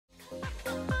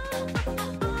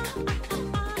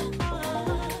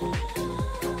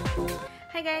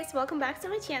Hi guys, welcome back to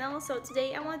my channel. So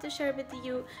today I want to share with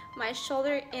you my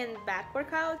shoulder and back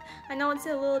workout. I know it's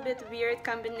a little bit weird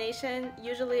combination.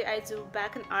 Usually I do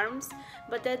back and arms,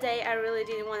 but that day I really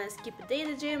didn't want to skip a day at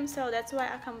the gym, so that's why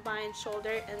I combined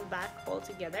shoulder and back all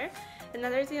together.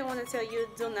 Another thing I want to tell you,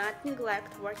 do not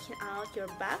neglect working out your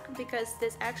back, because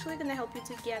this actually gonna help you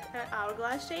to get an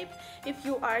hourglass shape if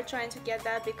you are trying to get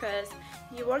that, because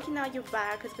you working out your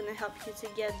back is gonna help you to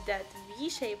get that V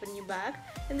shape on your back.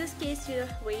 In this case, your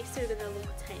waist are gonna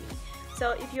look tiny.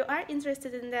 So if you are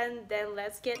interested in that, then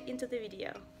let's get into the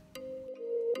video.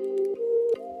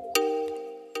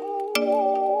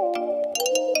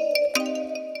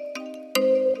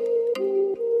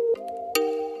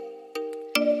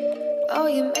 Oh,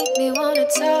 you make me wanna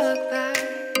talk back.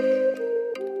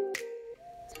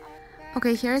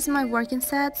 Okay, here's my working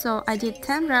set. So I did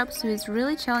 10 reps with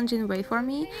really challenging weight for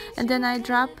me, and then I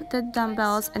dropped the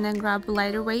dumbbells and then grabbed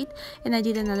lighter weight and I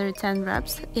did another 10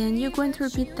 reps, and you're going to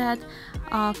repeat that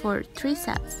for 3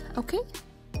 sets, okay?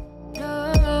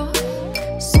 No,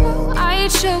 so I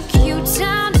choke you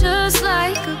down just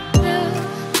like a pill.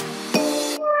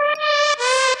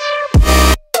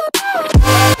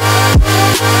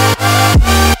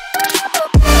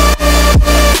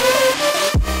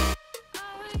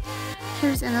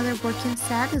 Here's another working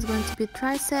set. It's going to be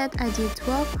tricep. I did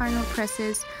 12 Arnold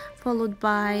presses followed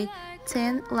by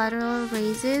 10 lateral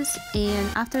raises, and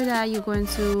after that you're going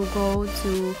to go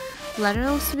to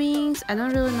lateral swings. I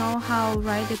don't really know how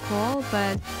right they call,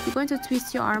 but you're going to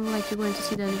twist your arm like you're going to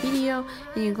see that in the video,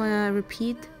 and you're going to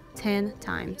repeat 10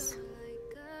 times.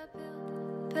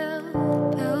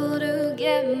 Pill to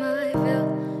get my fill.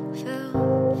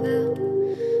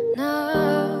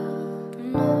 No,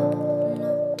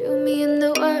 do me in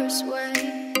the worst way.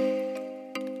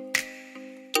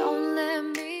 Don't let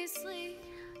me sleep.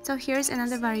 So here's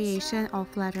another variation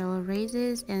of lateral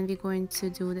raises, and we're going to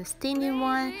do the standing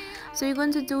one. So you're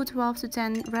going to do 12 to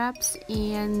 10 reps,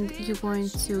 and you're going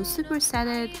to superset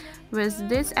it with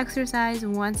this exercise.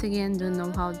 Once again, don't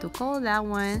know how to call that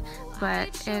one, but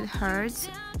it hurts,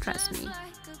 trust me.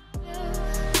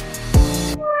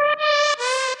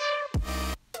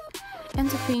 And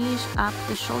to finish up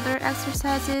the shoulder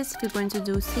exercises, we're going to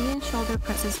do sitting shoulder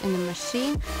presses in the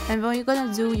machine. And what you're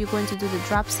gonna do, you're going to do the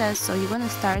drop sets. So you're gonna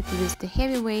start with the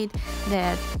heavy weight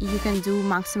that you can do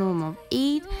maximum of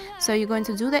 8. So you're going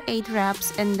to do the 8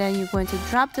 reps, and then you're going to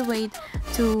drop the weight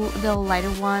to the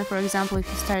lighter one. For example, if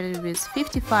you started with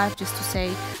 55, just to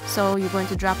say, so you're going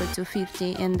to drop it to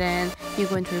 50, and then you're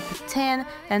going to repeat 10,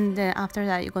 and then after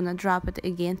that you're gonna drop it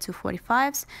again to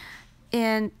 45s,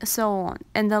 and so on.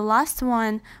 And the last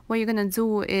one, what you're gonna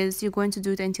do is you're going to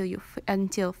do it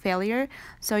until failure.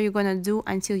 So you're gonna do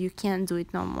until you can't do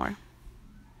it no more,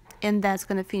 and that's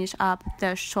gonna finish up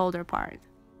the shoulder part.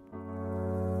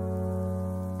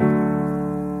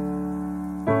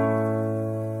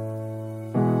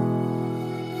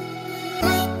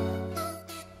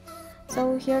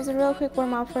 So here's a real quick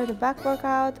warm up for the back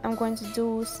workout. I'm going to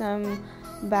do some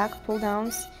back pull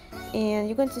downs, and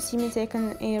you're going to see me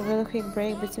taking a really quick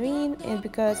break between it,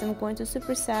 because I'm going to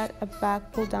superset a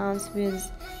back pull downs with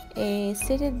a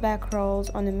seated back rolls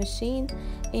on the machine,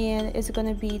 and it's going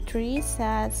to be 3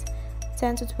 sets,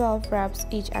 10 to 12 reps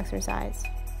each exercise.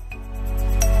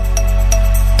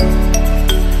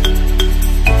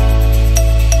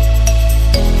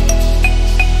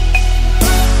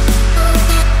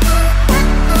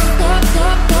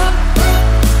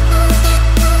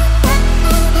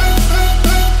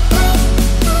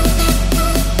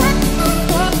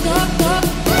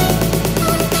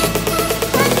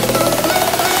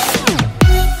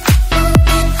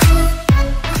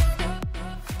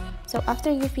 So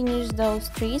after you finish those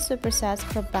 3 supersets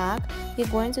for back, you're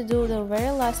going to do the very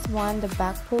last one, the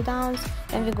back pull downs,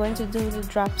 and we're going to do the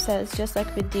drop sets just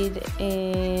like we did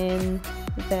in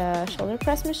the shoulder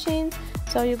press machine.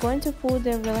 So you're going to put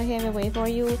the really heavy weight for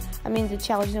you, I mean the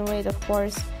challenging weight of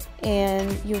course, and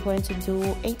you're going to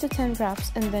do 8 to 10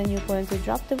 reps, and then you're going to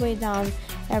drop the weight down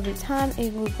every time,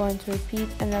 and we're going to repeat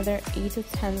another 8 to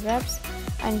 10 reps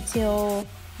until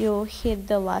you hit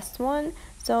the last one.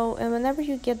 So, and whenever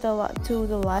you get to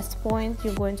the last point,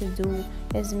 you're going to do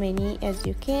as many as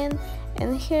you can.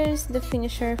 And here's the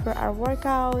finisher for our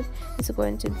workout. It's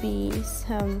going to be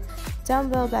some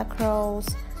dumbbell back rolls.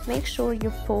 Make sure you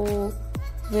pull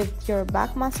with your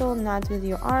back muscle, not with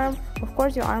your arm. Of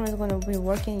course, your arm is going to be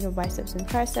working your biceps and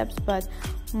triceps, but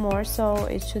more so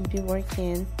it should be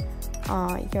working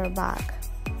your back.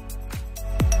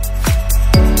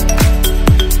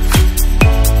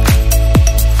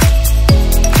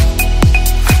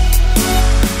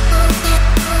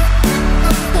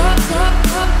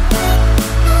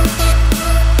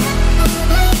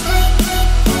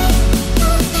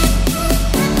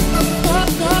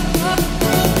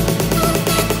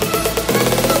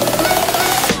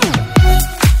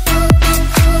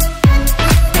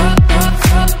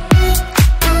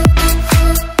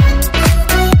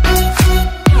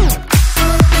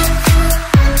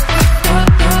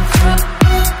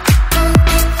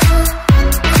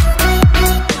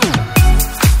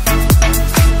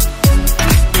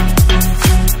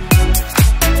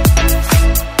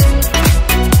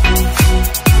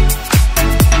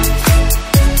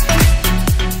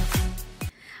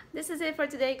 this is it for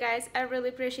today, guys. I really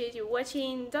appreciate you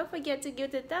watching. Don't forget to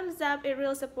give the thumbs up. It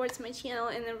really supports my channel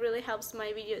and it really helps my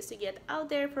videos to get out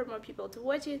there for more people to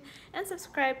watch it, and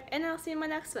subscribe, and I'll see you in my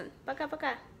next one.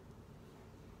 Пока-пока.